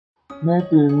นาย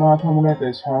ตื่นมาทำอะไรแต่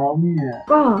เช้าเนี่ย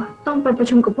ก็ต้องไปประ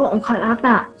ชุมกับพวกองครักษ์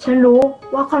น่ะฉันรู้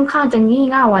ว่าค่อนข้างจะงี่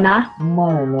เง่าอะนะไม่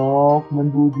หรอกมัน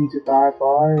ดูดีจะตายไป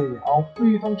เอา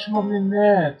ฟี่ต้องชอบแ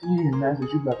น่ๆที่เห็นนายใส่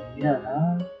ชุดแบบนี้นะ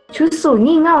ชุดสูท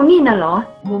งี่เง่านี่น่ะเหรอ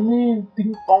มันไม่ติ๊ง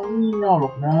ต้องงี่เง่าหร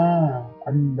อกนะ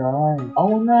อันได้เอา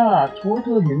หน้าช่วยเธ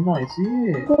อเห็นหน่อยสิ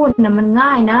พูดน่ะมันง่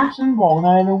ายนะฉันบอกน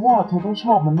ายเลยว่าเธอต้องช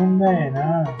อบมันแน่ๆนะ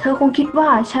เธอคงคิดว่า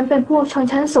ฉันเป็นพวกชน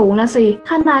ชั้นสูงนะสิ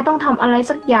ถ้านายต้องทำอะไร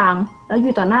สักอย่างแล้วอ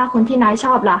ยู่ต่อหน้าคนที่นายช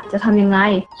อบล่ะจะทำยังไง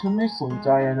ฉันไม่สนใจ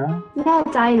นะแน่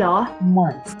ใจเหรอไม่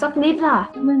สักนิดล่ะ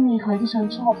ไม่มีใครที่ฉัน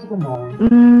ชอบสักหน่อย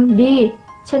ดี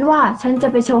ฉันว่าฉันจะ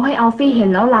ไปโชว์ให้อัลฟี่เห็น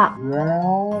แล้วล่ะแล้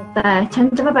วแต่ฉัน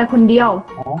จะไม่ไปคนเดียว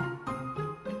อ๋อ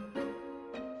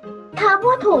เธอ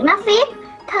พูดถูกนะฟิก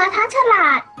เธอทั้งฉลา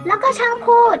ดแล้วก็ช่าง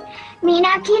พูดมีแน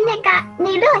วคิดใน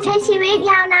เรื่องใช้ชีวิต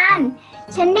ยาวนาน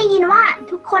ฉันได้ยินว่า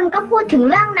ทุกคนก็พูดถึง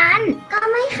เรื่องนั้นก็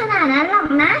ไม่ขนาดนั้นหรอก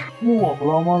นะพวกเ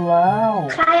รามาแล้ว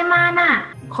ใครมาน่ะ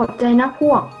ขอบใจนะพ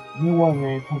วกนี่ว่าไง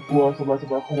ทำตัวส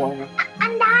บายๆเข้าไว้นะอั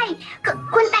นใด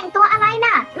คุณแต่งตัวอะไร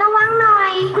น่ะระวังหน่อ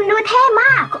ยคุณดูเท่ม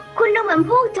ากคุณดูเหมือน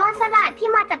พวกโจรสลัดที่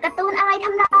มาจากการ์ตูนอะไรท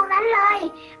ำนองนั้นเลย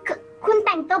คุณแ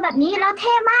ต่งตัวแบบนี้แล้วเ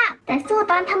ท่มากแต่สู้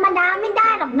ตอนธรรมดาไม่ได้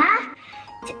หรอกนะ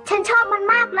ฉันชอบมัน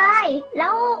มากเลยแล้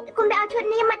วคุณไปเอาชุด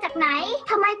นี้มาจากไหน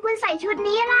ทำไมคุณใส่ชุด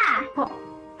นี้ล่ะ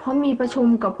เพราะมีประชุม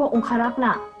กับพวกองครักษ์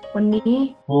น่ะวันนี้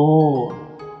โอ้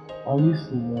เอาที่ส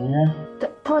วย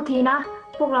โทษทีนะ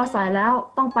พวกเราสายแล้ว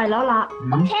ต้องไปแล้วล่ะ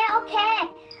โอเค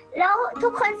แล้วทุ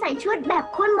กคนใส่ชุดแบบ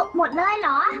คุณหมดเลยเหร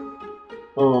อ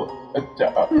อาจา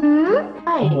รย์ใ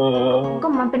ช่ก็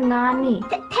มันเป็นงานนี่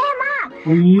เท่มาก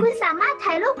คุณสามารถ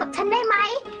ถ่ายรูปกับฉันได้ไหม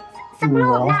สักรู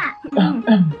ปน่ะ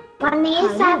วันนี้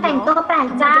แซแต่งตัวแปลก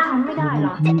จังไม่ได้หร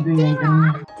อจริงเหรอ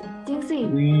จริงสิ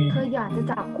เธออยากจะ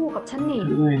จับคู่กับฉันนี่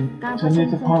การประชุม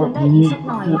คงจะได้อีกสักห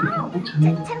น่อย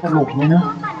ฉันตลกเลยนะ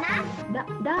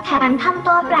แถมทำ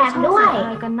ตัวแปลกด้วยอะไ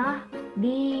รกันนะ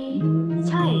ดี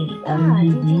ใช่ถ้าจ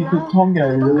ริงๆแล้วท้องใหญ่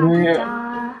เลย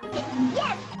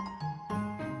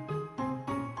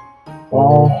อ๋อ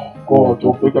ก็จ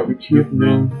บไปกับอีกคลิปห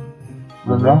นึ่ง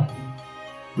นะ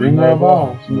เป็นไงบ้าง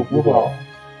สนุกหรือเปล่า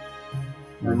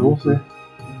ไม่รู้สิ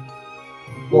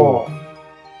ก็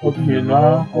พอที่เห็นนะ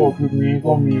ก็คลิปนี้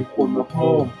ก็มีคนมาเ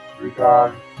พิ่มในการ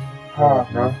พากย์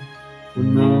นะคน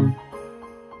นึง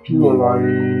ชื่ออะไร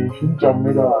ฉันจำไ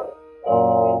ม่ได้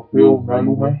เบลนาย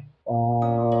รู้ไหม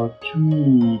ชื่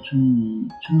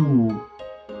อ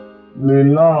เล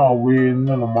ล่าเวน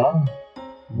นั่นหรอมั้ง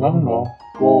งั้นเหรอ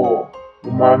ก็ป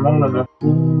ระมาณนั้นแหละนะ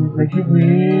ในคลิป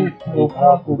นี้เธอพา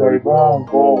กย์ตัวใดบ้าง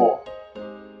ก็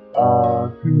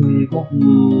ที่มีก็คื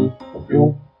อเอ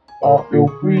ล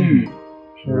ฟี่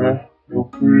ใช่ไหมเอล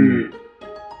ฟี่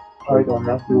ใครต่อน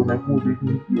ะฟิลในพูดที่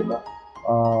เขียนละ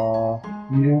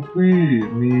มีเอลฟี่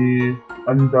มี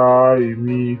อันได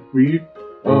มีฟรีด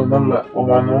นั่นแหละประ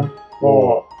มาณนั้นก็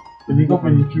อันนี้ก็เป็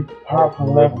นคลิปภาคครั้ง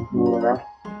แรกของเธอนะ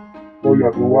ก็อยา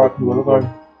กรู้ว่าเธอแล้วกัน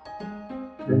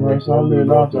ยังไงซะเล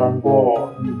ล่าจังก็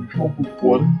อยู่ในช่วงฝึกฝ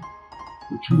น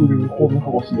ชื่อนึงโคตรไม่เข้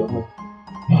ากับเสียงเลย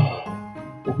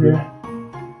โอเค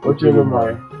แล้วเจอกันใหม่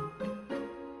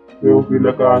เร็วกินล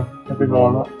ะกันให้ไปนอน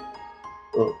ละ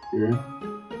ก็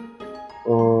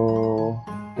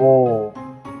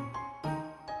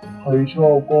ใครชอ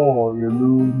บก็อย่า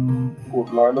ลืมกด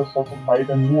ไลค์และซับสไครต์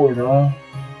กันด้วยนะ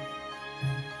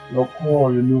แล้วก็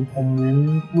อย่าลืมคอมเมน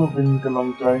ต์เพื่อเป็นกำลัง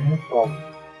ใจให้กับ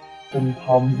คนท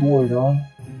ำด้วยนะ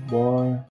บาย